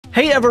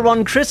Hey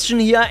everyone,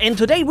 Christian here, and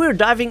today we're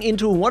diving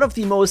into one of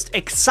the most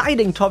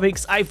exciting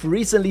topics I've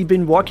recently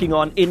been working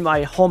on in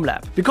my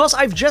HomeLab. Because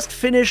I've just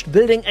finished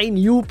building a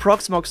new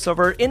Proxmox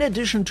server in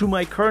addition to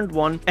my current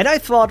one, and I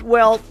thought,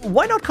 well,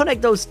 why not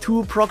connect those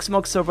two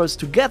Proxmox servers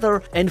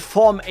together and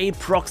form a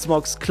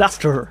Proxmox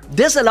cluster?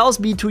 This allows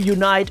me to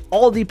unite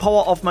all the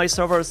power of my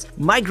servers,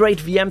 migrate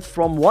VMs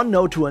from one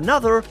node to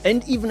another,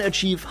 and even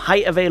achieve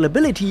high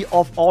availability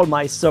of all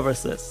my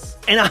services.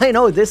 And I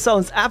know this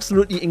sounds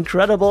absolutely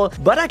incredible,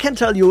 but I can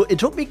tell you it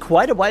took me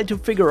quite a while to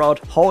figure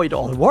out how it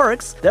all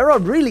works. There are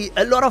really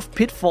a lot of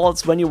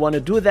pitfalls when you want to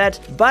do that,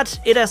 but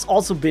it has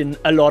also been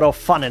a lot of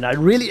fun and I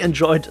really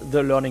enjoyed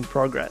the learning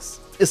progress.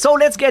 So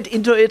let's get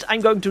into it. I'm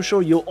going to show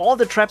you all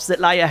the traps that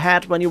lie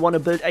ahead when you want to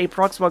build a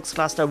Proxmox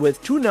cluster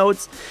with two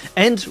nodes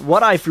and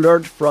what I've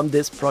learned from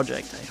this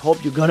project. I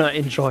hope you're gonna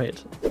enjoy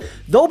it.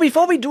 Though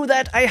before we do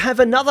that, I have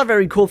another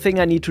very cool thing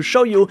I need to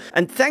show you,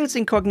 and thanks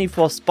Incogni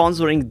for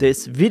sponsoring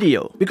this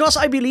video. Because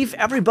I believe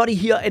everybody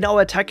here in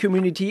our tech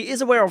community is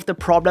aware of the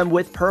problem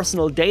with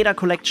personal data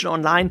collection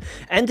online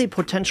and the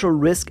potential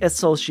risk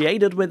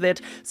associated with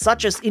it,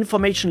 such as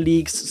information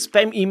leaks,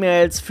 spam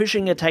emails,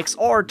 phishing attacks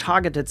or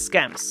targeted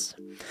scams.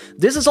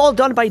 This is all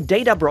done by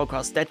data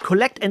brokers that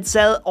collect and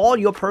sell all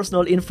your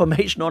personal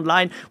information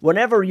online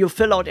whenever you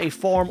fill out a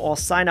form or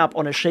sign up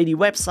on a shady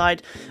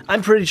website.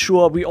 I'm pretty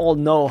sure we all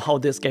know how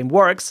this game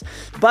works,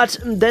 but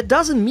that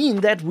doesn't mean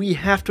that we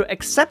have to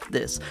accept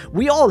this.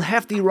 We all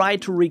have the right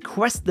to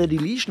request the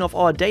deletion of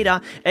our data,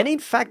 and in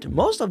fact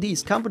most of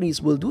these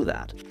companies will do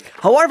that.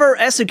 However,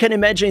 as you can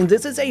imagine,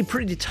 this is a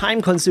pretty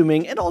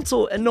time-consuming and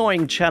also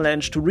annoying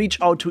challenge to reach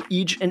out to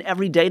each and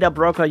every data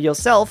broker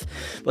yourself,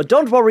 but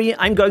don't worry,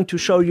 I'm going to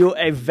show you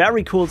a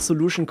very cool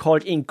solution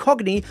called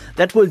Incogni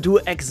that will do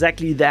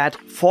exactly that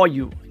for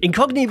you.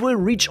 Incogni will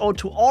reach out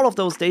to all of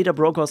those data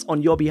brokers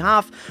on your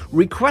behalf,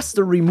 request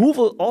the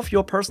removal of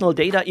your personal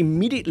data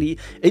immediately,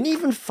 and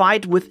even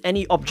fight with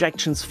any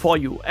objections for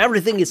you.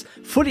 Everything is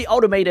fully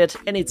automated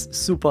and it's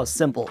super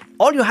simple.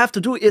 All you have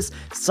to do is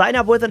sign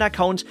up with an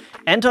account,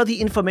 enter the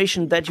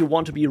information that you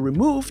want to be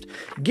removed,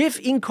 give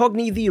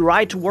Incogni the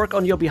right to work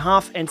on your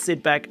behalf, and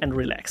sit back and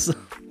relax.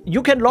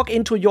 You can log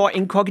into your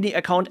Incogni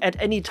account at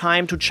any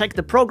time to check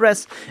the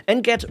progress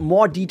and get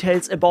more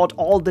details about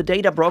all the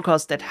data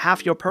brokers that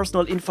have your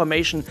personal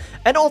information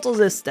and also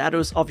the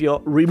status of your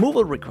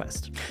removal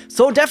request.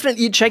 So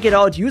definitely check it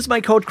out. Use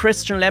my code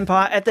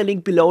ChristianLamper at the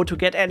link below to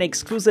get an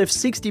exclusive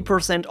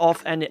 60%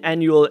 off an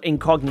annual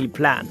Incogni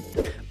plan.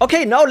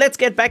 Okay, now let's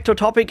get back to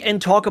topic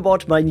and talk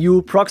about my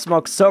new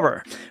Proxmox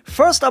server.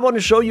 First, I want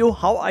to show you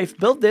how I've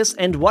built this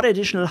and what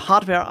additional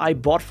hardware I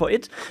bought for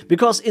it,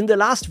 because in the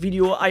last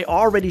video I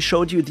already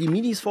showed you the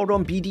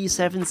Minisforum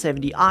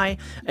BD770i,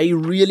 a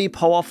really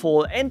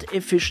powerful and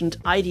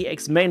efficient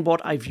IDX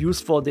mainboard I've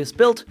used for this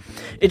build.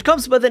 It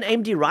comes with an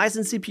AMD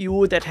Ryzen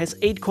CPU that has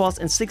 8 cores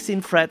and 16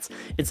 threads.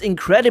 It's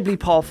incredibly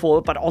powerful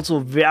but also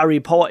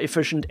very power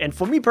efficient, and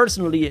for me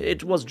personally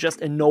it was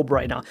just a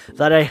no-brainer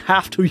that I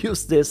have to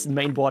use this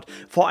mainboard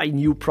for a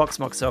new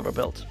Proxmox server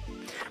build.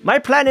 My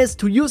plan is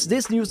to use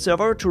this new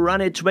server to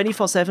run it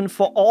 24/7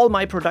 for all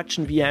my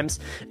production VMs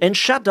and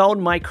shut down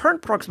my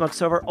current Proxmox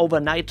server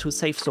overnight to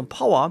save some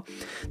power.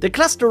 The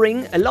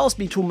clustering allows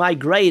me to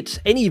migrate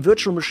any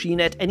virtual machine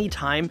at any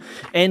time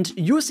and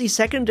use the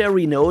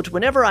secondary node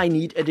whenever I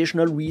need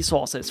additional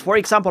resources. For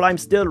example, I'm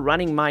still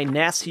running my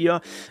NAS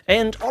here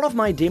and all of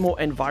my demo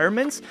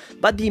environments,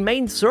 but the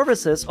main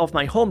services of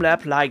my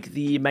HomeLab, like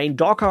the main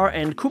Docker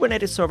and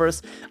Kubernetes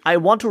servers, I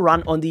want to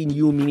run on the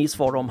new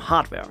Minisforum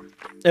hardware.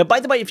 By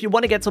the way, if you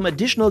want to get some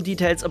additional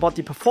details about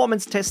the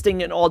performance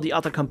testing and all the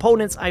other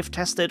components I've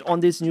tested on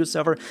this new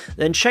server,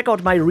 then check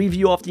out my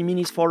review of the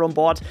Minisforum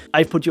board.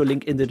 I've put your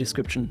link in the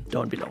description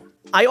down below.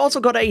 I also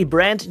got a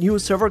brand new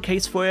server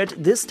case for it.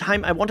 This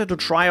time I wanted to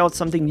try out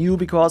something new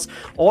because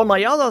all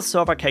my other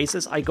server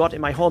cases I got in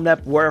my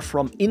HomeLab were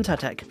from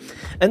Intertek.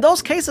 And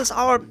those cases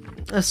are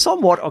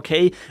somewhat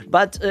okay,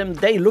 but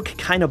they look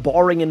kind of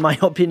boring in my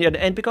opinion,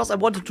 and because I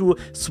wanted to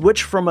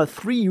switch from a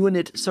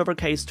 3-unit server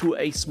case to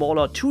a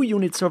smaller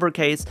 2-unit server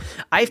case,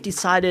 I've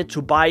decided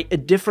to buy a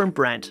different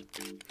brand.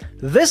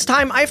 This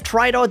time I've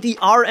tried out the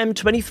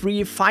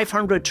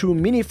RM23502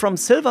 Mini from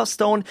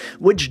Silverstone,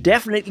 which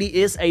definitely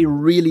is a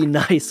really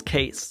nice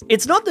case.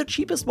 It's not the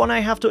cheapest one, I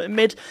have to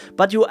admit,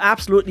 but you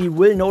absolutely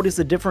will notice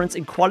a difference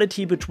in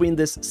quality between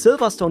this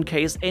Silverstone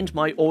case and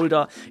my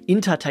older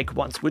Intertek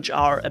ones, which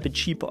are a bit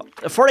cheaper.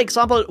 For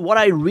example, what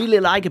I really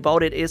like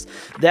about it is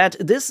that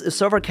this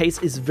server case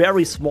is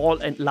very small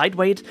and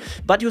lightweight,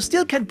 but you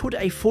still can put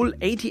a full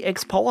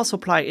ATX power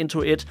supply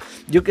into it.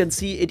 You can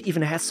see it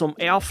even has some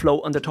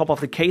airflow on the top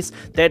of the case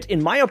that,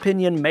 in my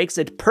opinion, makes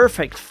it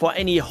perfect for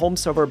any home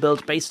server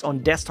build based on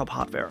desktop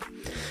hardware.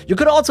 You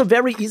could also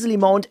very easily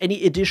mount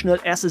any additional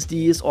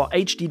SSDs or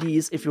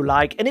HDDs if you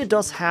like, and it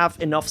does have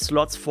enough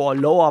slots for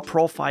lower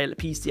profile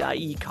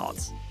PCIe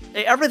cards.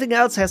 Everything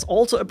else has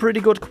also a pretty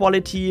good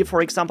quality.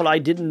 For example, I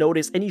didn't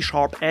notice any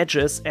sharp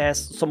edges as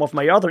some of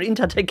my other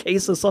Intertech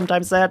cases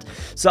sometimes had.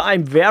 So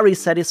I'm very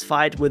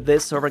satisfied with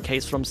this server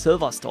case from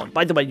Silverstone.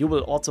 By the way, you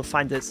will also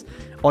find this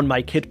on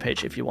my kit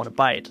page if you want to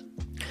buy it.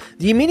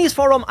 The Minis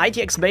Forum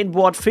ITX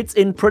mainboard fits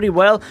in pretty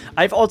well.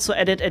 I've also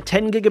added a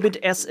 10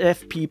 gigabit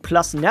SFP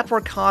Plus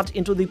network card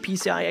into the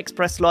PCI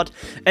Express slot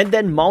and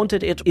then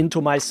mounted it into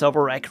my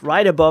server rack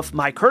right above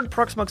my current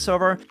Proxmox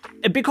server.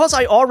 Because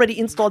I already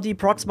installed the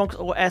Proxmox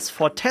OS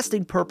for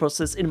testing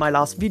purposes in my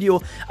last video,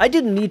 I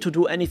didn't need to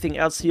do anything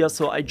else here,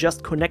 so I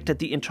just connected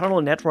the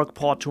internal network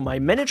port to my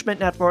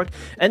management network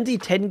and the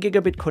 10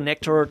 gigabit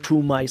connector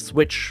to my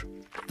switch.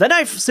 Then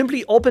I've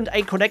simply opened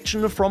a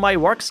connection from my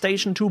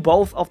workstation to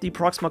both of the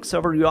Proxmox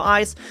server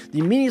UIs.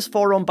 The Minis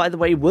Forum, by the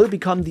way, will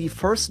become the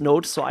first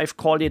node, so I've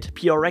called it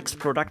PRX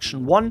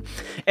Production 1.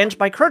 And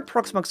my current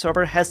Proxmox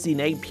server has the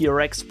name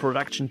PRX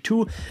Production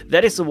 2.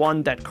 That is the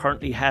one that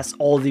currently has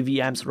all the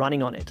VMs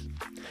running on it.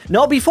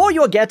 Now, before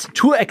you get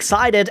too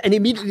excited and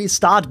immediately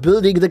start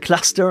building the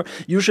cluster,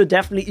 you should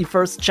definitely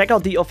first check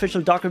out the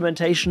official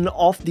documentation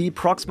of the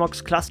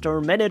Proxmox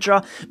Cluster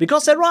Manager,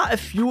 because there are a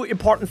few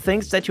important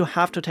things that you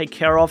have to take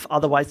care of,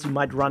 otherwise you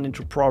might run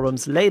into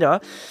problems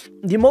later.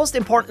 The most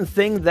important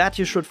thing that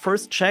you should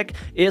first check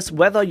is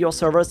whether your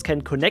servers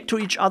can connect to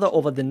each other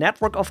over the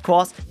network, of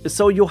course.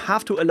 So you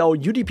have to allow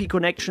UDP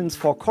connections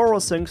for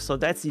CoroSync, so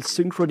that's the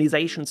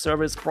synchronization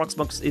service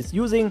Proxmox is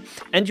using,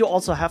 and you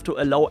also have to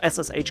allow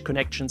SSH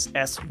connections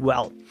as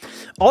well.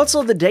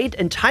 Also, the date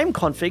and time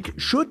config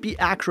should be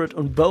accurate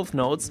on both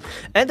nodes,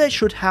 and they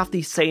should have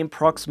the same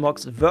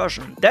Proxmox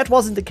version. That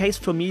wasn't the case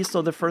for me,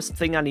 so the first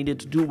thing I needed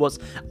to do was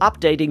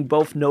updating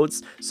both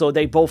nodes so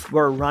they both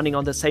were running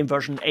on the same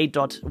version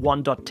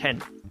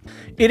 8.1.10.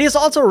 It is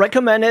also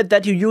recommended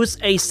that you use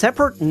a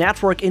separate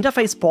network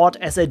interface port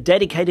as a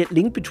dedicated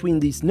link between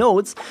these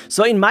nodes.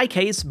 So in my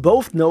case,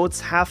 both nodes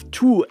have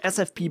 2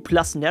 SFP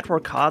Plus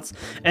network cards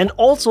and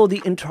also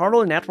the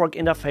internal network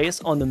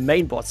interface on the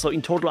mainboard. So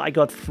in total, I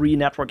got 3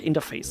 network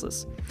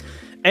interfaces.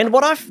 And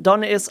what I've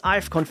done is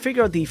I've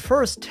configured the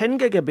first 10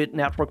 gigabit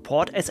network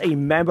port as a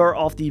member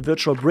of the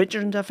virtual bridge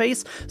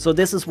interface. So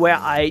this is where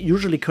I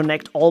usually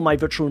connect all my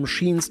virtual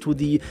machines to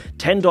the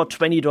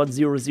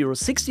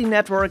 10.20.0060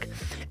 network.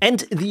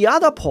 And the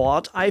other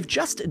port I've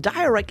just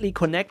directly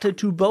connected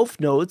to both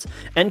nodes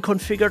and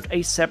configured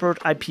a separate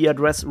IP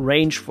address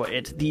range for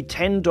it, the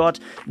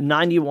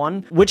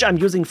 10.91, which I'm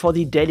using for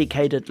the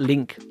dedicated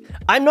link.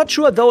 I'm not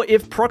sure though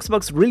if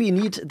Proxmox really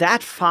need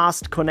that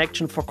fast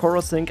connection for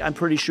CoroSync. I'm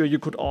pretty sure you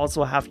could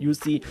also have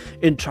used the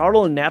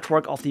internal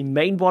network of the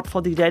mainboard for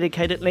the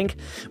dedicated link.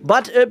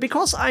 But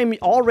because I'm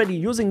already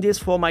using this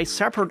for my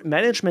separate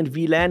management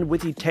VLAN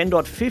with the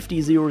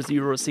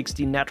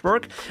 10.50.0060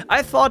 network,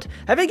 I thought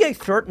having a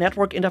third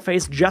network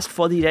interface just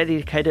for the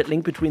dedicated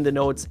link between the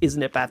nodes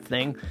isn't a bad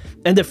thing.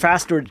 And the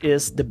faster it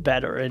is, the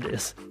better it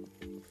is.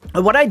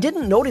 What I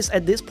didn't notice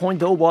at this point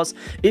though was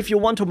if you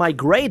want to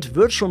migrate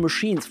virtual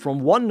machines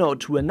from one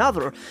node to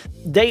another,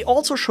 they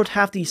also should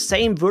have the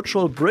same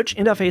virtual bridge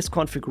interface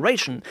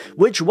configuration,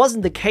 which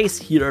wasn't the case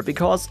here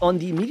because on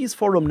the Minis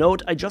Forum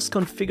node I just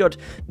configured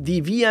the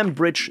VM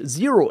Bridge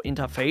 0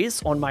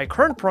 interface. On my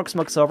current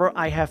Proxmox server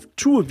I have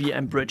 2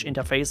 VM Bridge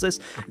interfaces,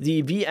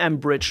 the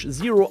VM Bridge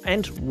 0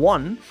 and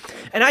 1,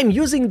 and I'm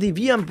using the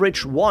VM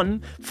Bridge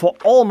 1 for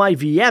all my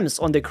VMs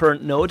on the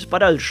current node,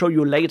 but I'll show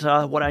you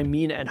later what I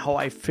mean and how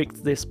I fix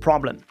this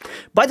problem.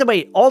 By the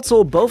way,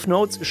 also both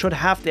nodes should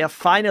have their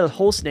final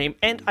hostname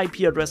and IP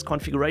address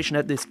configuration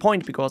at this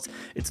point because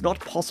it's not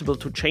possible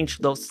to change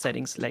those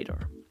settings later.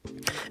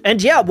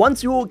 And yeah,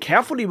 once you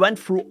carefully went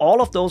through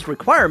all of those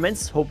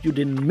requirements, hope you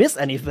didn't miss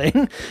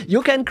anything,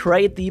 you can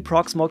create the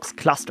Proxmox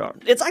cluster.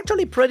 It's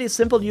actually pretty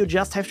simple. You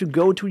just have to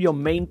go to your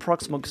main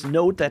Proxmox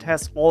node that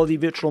has all the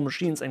virtual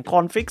machines and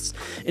configs.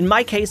 In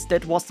my case,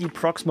 that was the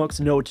Proxmox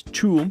node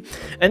 2.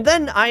 And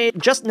then I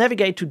just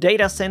navigate to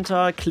data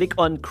center, click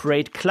on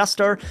create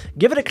cluster,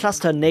 give it a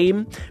cluster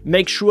name,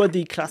 make sure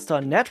the cluster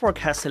network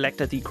has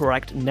selected the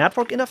correct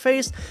network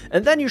interface,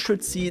 and then you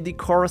should see the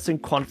CoroSync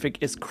config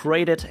is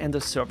created and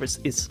the service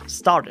is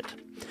started.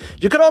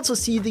 You can also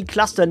see the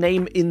cluster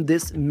name in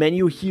this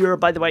menu here.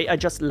 By the way, I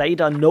just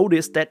later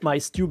noticed that my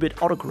stupid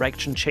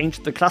autocorrection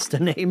changed the cluster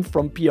name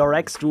from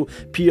PRX to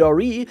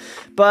PRE,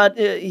 but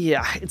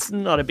yeah, it's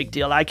not a big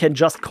deal. I can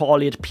just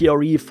call it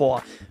PRE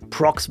for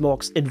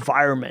Proxmox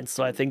environment,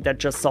 so I think that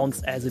just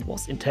sounds as it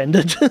was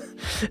intended.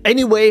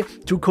 Anyway,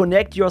 to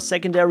connect your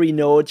secondary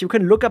node, you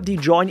can look up the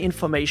join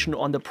information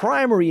on the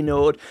primary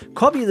node,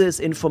 copy this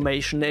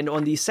information, and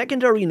on the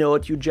secondary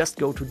node, you just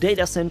go to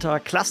data center,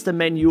 cluster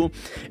menu,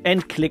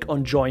 and click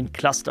on join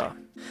cluster.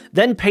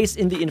 Then paste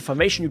in the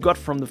information you got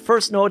from the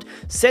first node,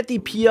 set the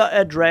peer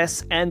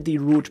address and the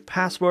root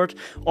password.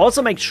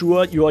 Also make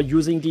sure you are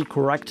using the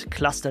correct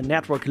cluster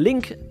network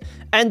link,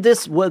 and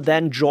this will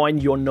then join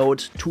your node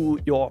to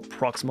your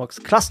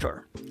Proxmox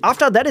cluster.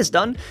 After that is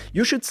done,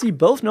 you should see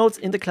both nodes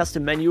in the cluster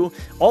menu.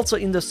 Also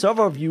in the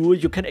server view,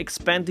 you can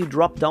expand the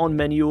drop-down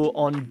menu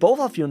on both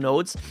of your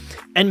nodes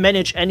and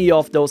manage any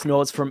of those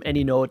nodes from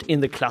any node in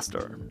the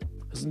cluster.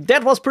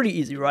 That was pretty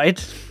easy, right?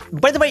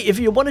 By the way, if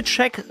you want to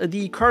check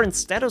the current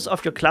status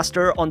of your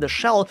cluster on the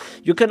shell,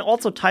 you can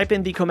also type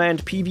in the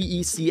command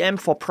pvecm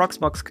for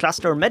Proxmox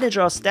Cluster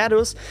Manager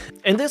status,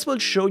 and this will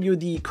show you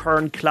the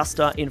current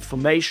cluster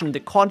information,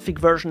 the config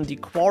version, the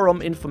quorum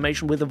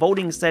information with the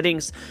voting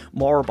settings,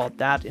 more about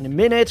that in a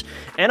minute,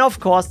 and of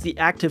course the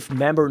active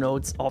member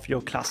nodes of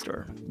your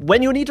cluster.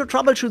 When you need to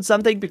troubleshoot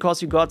something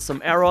because you got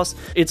some errors,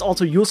 it's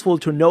also useful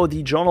to know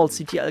the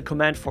journalctl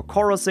command for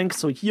corosync,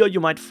 so here you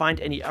might find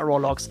any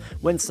error logs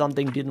when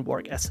something didn't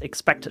work as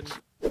expected.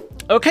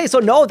 Okay, so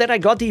now that I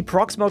got the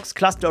Proxmox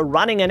cluster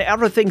running and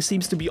everything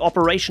seems to be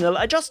operational,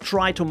 I just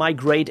try to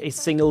migrate a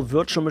single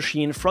virtual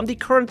machine from the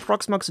current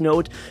Proxmox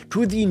node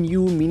to the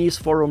new Minis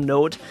Forum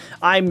node.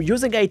 I'm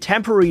using a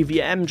temporary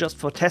VM just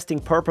for testing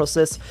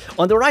purposes.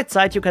 On the right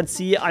side you can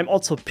see I'm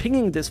also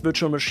pinging this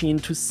virtual machine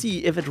to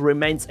see if it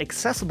remains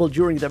accessible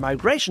during the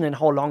migration and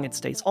how long it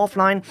stays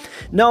offline.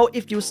 Now,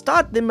 if you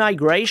start the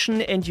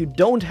migration and you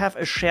don't have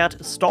a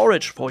shared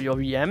storage for your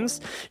VMs,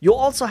 you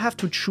also have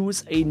to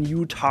choose a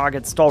new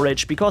target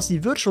storage, because the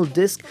virtual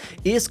disk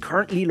is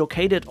currently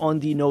located on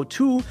the node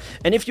 2,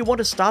 and if you want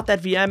to start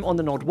that VM on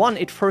the node 1,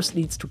 it first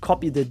needs to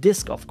copy the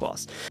disk, of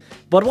course.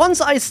 But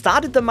once I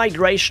started the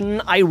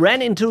migration, I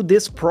ran into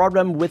this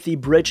problem with the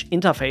bridge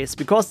interface,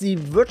 because the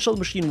virtual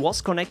machine was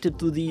connected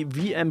to the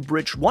VM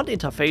bridge 1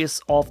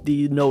 interface of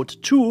the node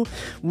 2,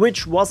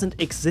 which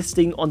wasn't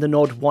existing on the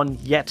node 1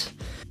 yet.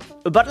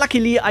 But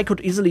luckily I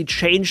could easily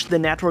change the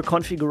network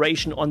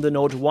configuration on the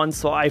node 1,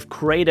 so I've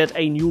created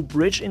a new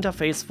bridge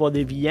interface for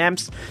the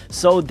VMs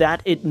so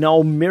that it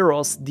now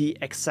mirrors the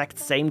exact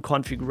same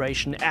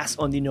configuration as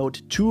on the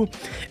node 2,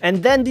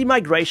 and then the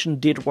migration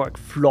did work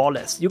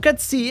flawless. You can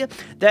see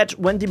that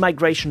when the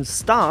migration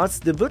starts,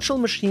 the virtual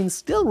machine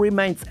still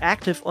remains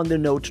active on the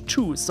node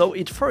 2, so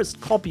it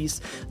first copies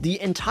the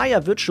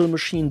entire virtual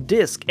machine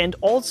disk and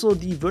also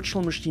the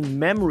virtual machine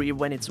memory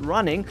when it's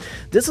running.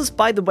 This is,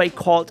 by the way,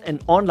 called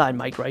an online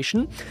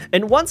migration,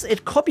 and once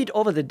it copied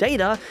over the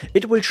data,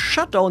 it will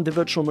shut down the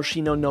virtual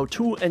machine on node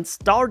 2 and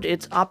start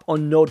it up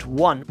on node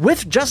 1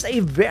 with just a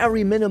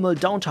very minimal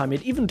downtime.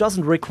 It even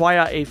doesn't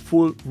require a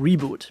full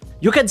reboot.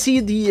 You can see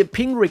the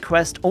ping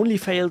request only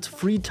failed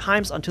 3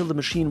 times until the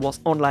machine was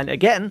online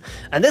again,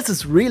 and this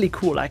is really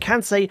cool. I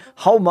can't say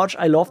how much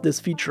I love this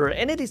feature,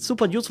 and it is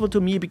super useful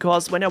to me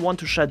because when I want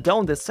to shut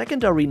down the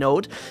secondary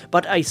node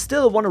but I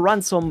still want to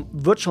run some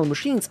virtual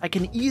machines, I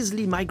can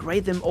easily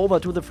migrate them over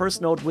to the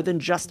first node within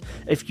just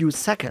a few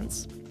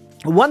seconds.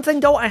 One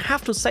thing though I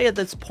have to say at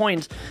this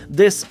point,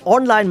 this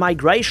online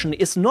migration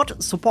is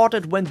not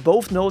supported when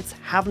both nodes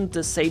haven't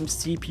the same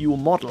CPU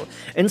model.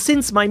 And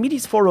since my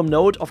Minis Forum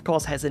node of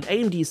course has an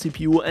AMD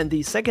CPU and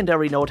the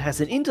secondary node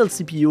has an Intel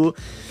CPU,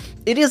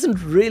 it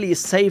isn't really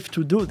safe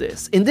to do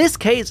this. In this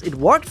case it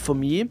worked for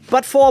me,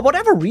 but for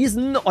whatever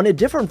reason on a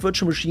different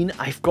virtual machine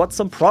I've got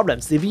some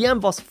problems. The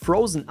VM was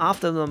frozen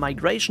after the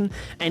migration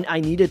and I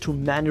needed to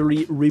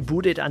manually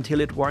reboot it until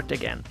it worked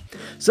again.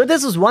 So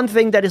this is one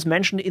thing that is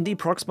mentioned in the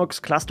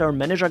Proxmox Cluster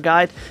Manager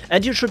Guide,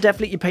 and you should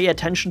definitely pay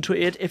attention to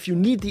it. If you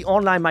need the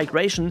online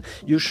migration,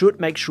 you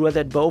should make sure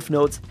that both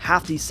nodes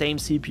have the same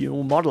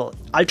CPU model.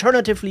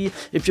 Alternatively,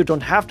 if you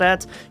don't have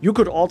that, you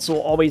could also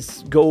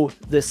always go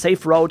the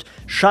safe route,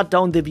 shut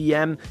down the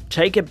VM,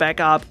 take a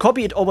backup,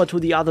 copy it over to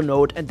the other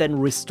node and then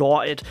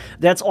restore it.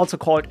 That's also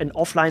called an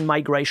offline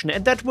migration,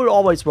 and that will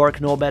always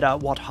work no matter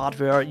what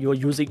hardware you're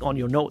using on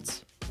your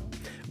nodes.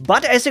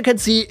 But as you can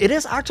see, it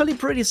is actually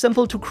pretty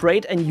simple to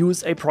create and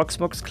use a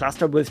Proxmox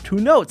cluster with 2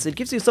 nodes. It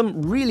gives you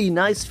some really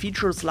nice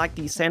features like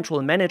the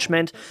central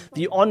management,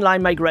 the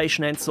online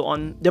migration and so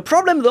on. The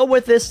problem though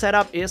with this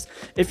setup is,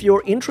 if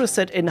you're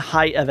interested in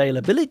high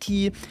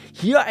availability,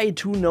 here a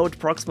 2-node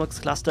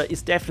Proxmox cluster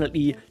is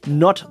definitely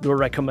not the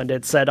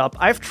recommended setup.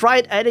 I've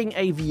tried adding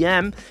a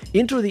VM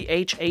into the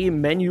HA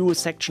menu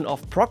section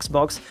of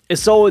Proxmox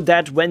so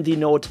that when the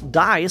node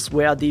dies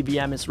where the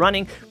VM is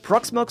running,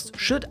 Proxmox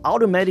should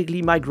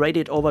automatically migrate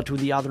it over to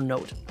the other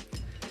node.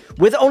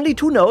 With only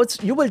 2 nodes,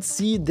 you will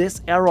see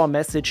this error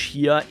message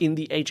here in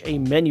the HA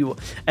menu.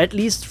 At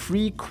least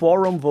 3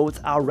 quorum votes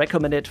are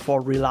recommended for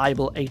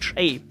reliable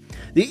HA.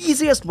 The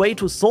easiest way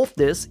to solve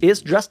this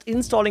is just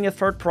installing a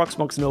third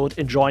Proxmox node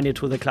and join it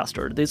to the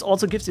cluster. This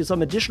also gives you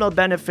some additional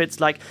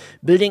benefits like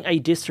building a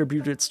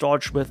distributed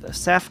storage with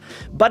Ceph,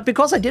 but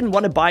because I didn't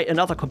want to buy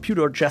another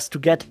computer just to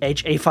get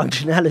HA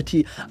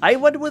functionality, I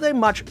went with a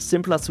much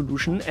simpler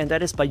solution, and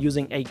that is by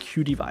using a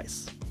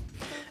QDevice.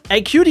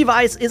 A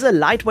QDevice is a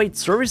lightweight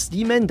service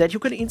daemon that you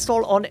can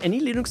install on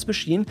any Linux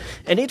machine,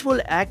 and it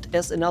will act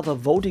as another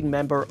voting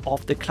member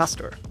of the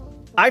cluster.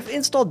 I've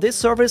installed this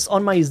service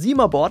on my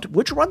Zima board,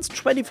 which runs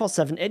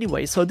 24/7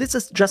 anyway, so this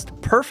is just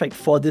perfect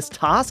for this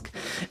task.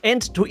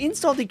 And to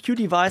install the Q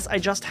device, I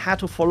just had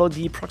to follow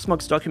the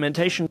Proxmox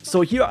documentation. So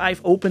here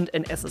I've opened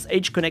an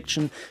SSH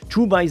connection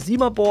to my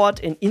Zima board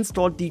and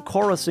installed the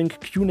CoreSync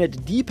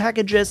QNetD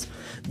packages.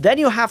 Then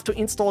you have to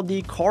install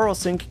the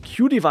CoreSync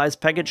Q device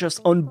packages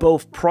on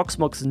both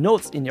Proxmox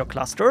nodes in your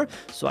cluster.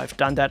 So I've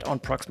done that on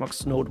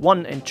Proxmox node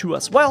 1 and 2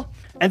 as well.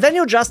 And then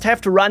you just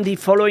have to run the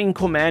following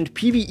command: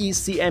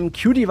 pvecm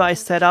qdevice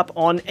setup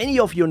on any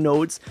of your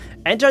nodes,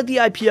 enter the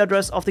IP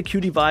address of the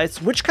Q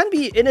device, which can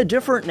be in a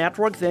different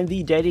network than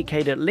the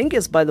dedicated link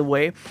is, by the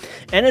way,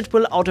 and it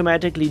will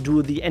automatically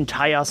do the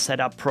entire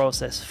setup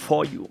process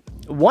for you.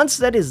 Once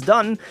that is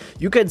done,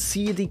 you can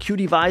see the Q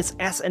device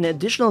as an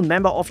additional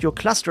member of your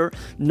cluster,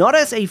 not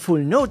as a full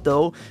node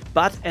though,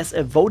 but as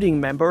a voting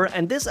member,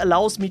 and this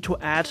allows me to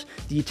add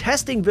the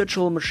testing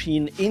virtual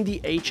machine in the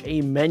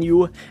HA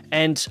menu,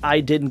 and I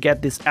didn't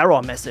get this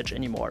error message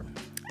anymore.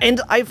 And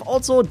I've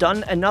also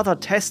done another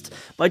test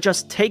by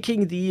just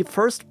taking the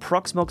first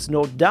Proxmox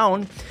node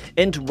down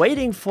and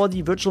waiting for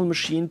the virtual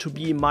machine to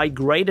be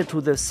migrated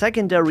to the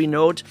secondary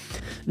node.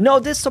 Now,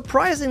 this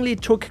surprisingly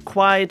took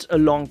quite a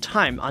long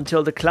time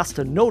until the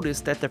cluster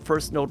noticed that the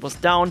first node was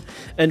down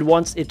and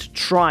once it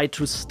tried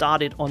to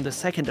start it on the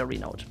secondary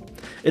node.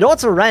 It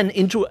also ran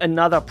into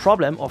another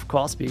problem, of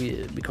course,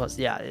 because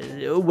yeah,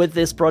 with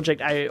this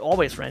project I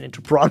always ran into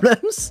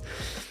problems.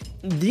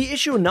 The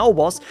issue now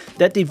was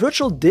that the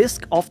virtual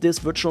disk of this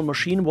virtual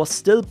machine was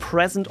still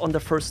present on the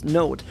first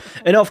node.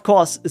 And of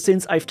course,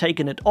 since I've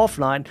taken it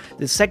offline,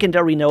 the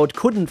secondary node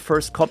couldn't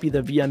first copy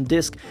the VM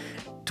disk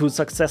to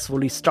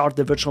successfully start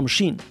the virtual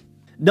machine.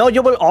 Now,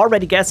 you will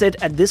already guess it,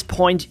 at this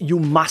point you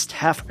must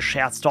have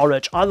shared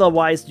storage,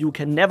 otherwise you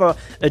can never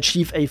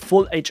achieve a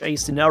full HA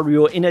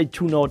scenario in a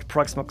 2-node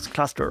Proxmox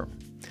cluster.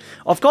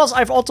 Of course,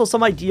 I've also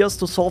some ideas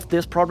to solve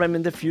this problem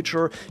in the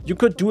future. You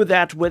could do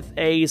that with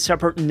a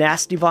separate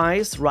NAS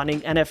device running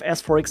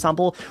NFS, for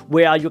example,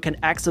 where you can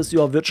access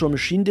your virtual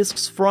machine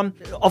disks from.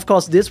 Of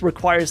course, this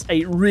requires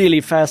a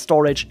really fast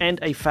storage and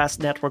a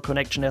fast network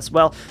connection as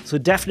well, so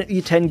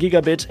definitely 10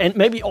 gigabit and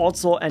maybe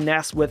also a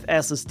NAS with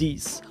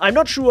SSDs. I'm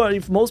not sure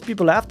if most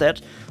people have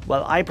that.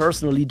 Well, I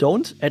personally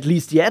don't, at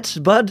least yet,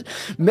 but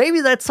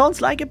maybe that sounds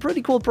like a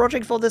pretty cool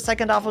project for the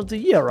second half of the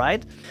year,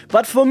 right?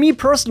 But for me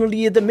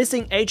personally, the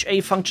missing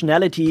HA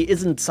functionality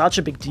isn't such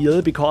a big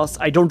deal because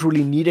I don't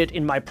really need it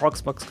in my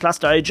Proxmox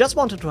cluster. I just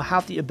wanted to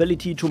have the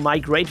ability to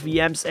migrate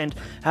VMs and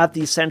have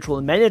the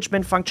central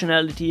management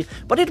functionality,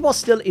 but it was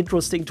still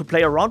interesting to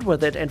play around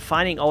with it and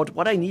finding out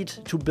what I need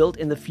to build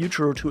in the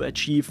future to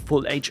achieve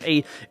full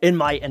HA in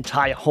my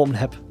entire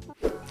HomeLab.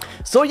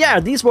 So yeah,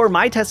 these were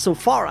my tests so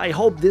far. I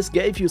hope this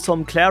gave you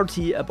some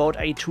clarity about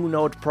a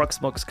 2-node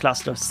Proxmox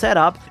cluster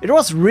setup. It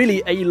was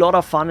really a lot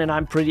of fun and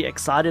I'm pretty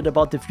excited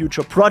about the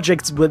future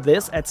projects with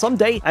this. And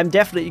someday I'm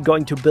definitely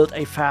going to build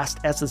a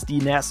fast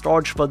SSD NAS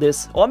storage for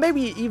this, or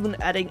maybe even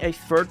adding a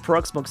third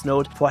Proxmox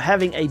node for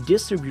having a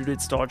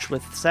distributed storage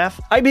with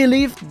Ceph. I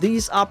believe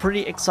these are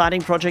pretty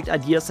exciting project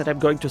ideas that I'm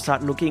going to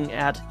start looking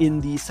at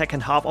in the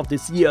second half of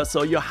this year,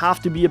 so you have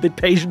to be a bit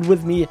patient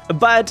with me.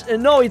 But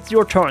now it's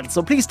your turn,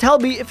 so please tell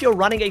me if you're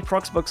running a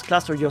Proxmox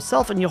cluster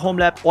yourself in your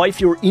HomeLab, or if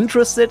you're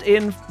interested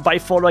in by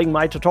following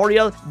my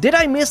tutorial. Did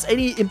I miss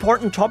any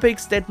important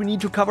topics that we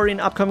need to cover in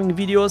upcoming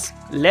videos?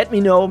 Let me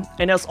know,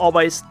 and as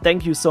always,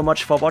 thank you so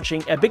much for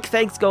watching. A big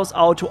thanks goes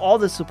out to all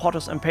the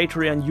supporters on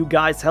Patreon. You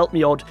guys helped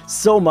me out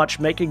so much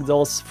making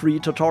those free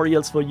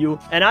tutorials for you,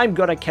 and I'm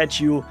gonna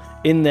catch you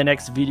in the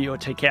next video.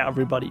 Take care,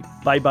 everybody.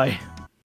 Bye bye.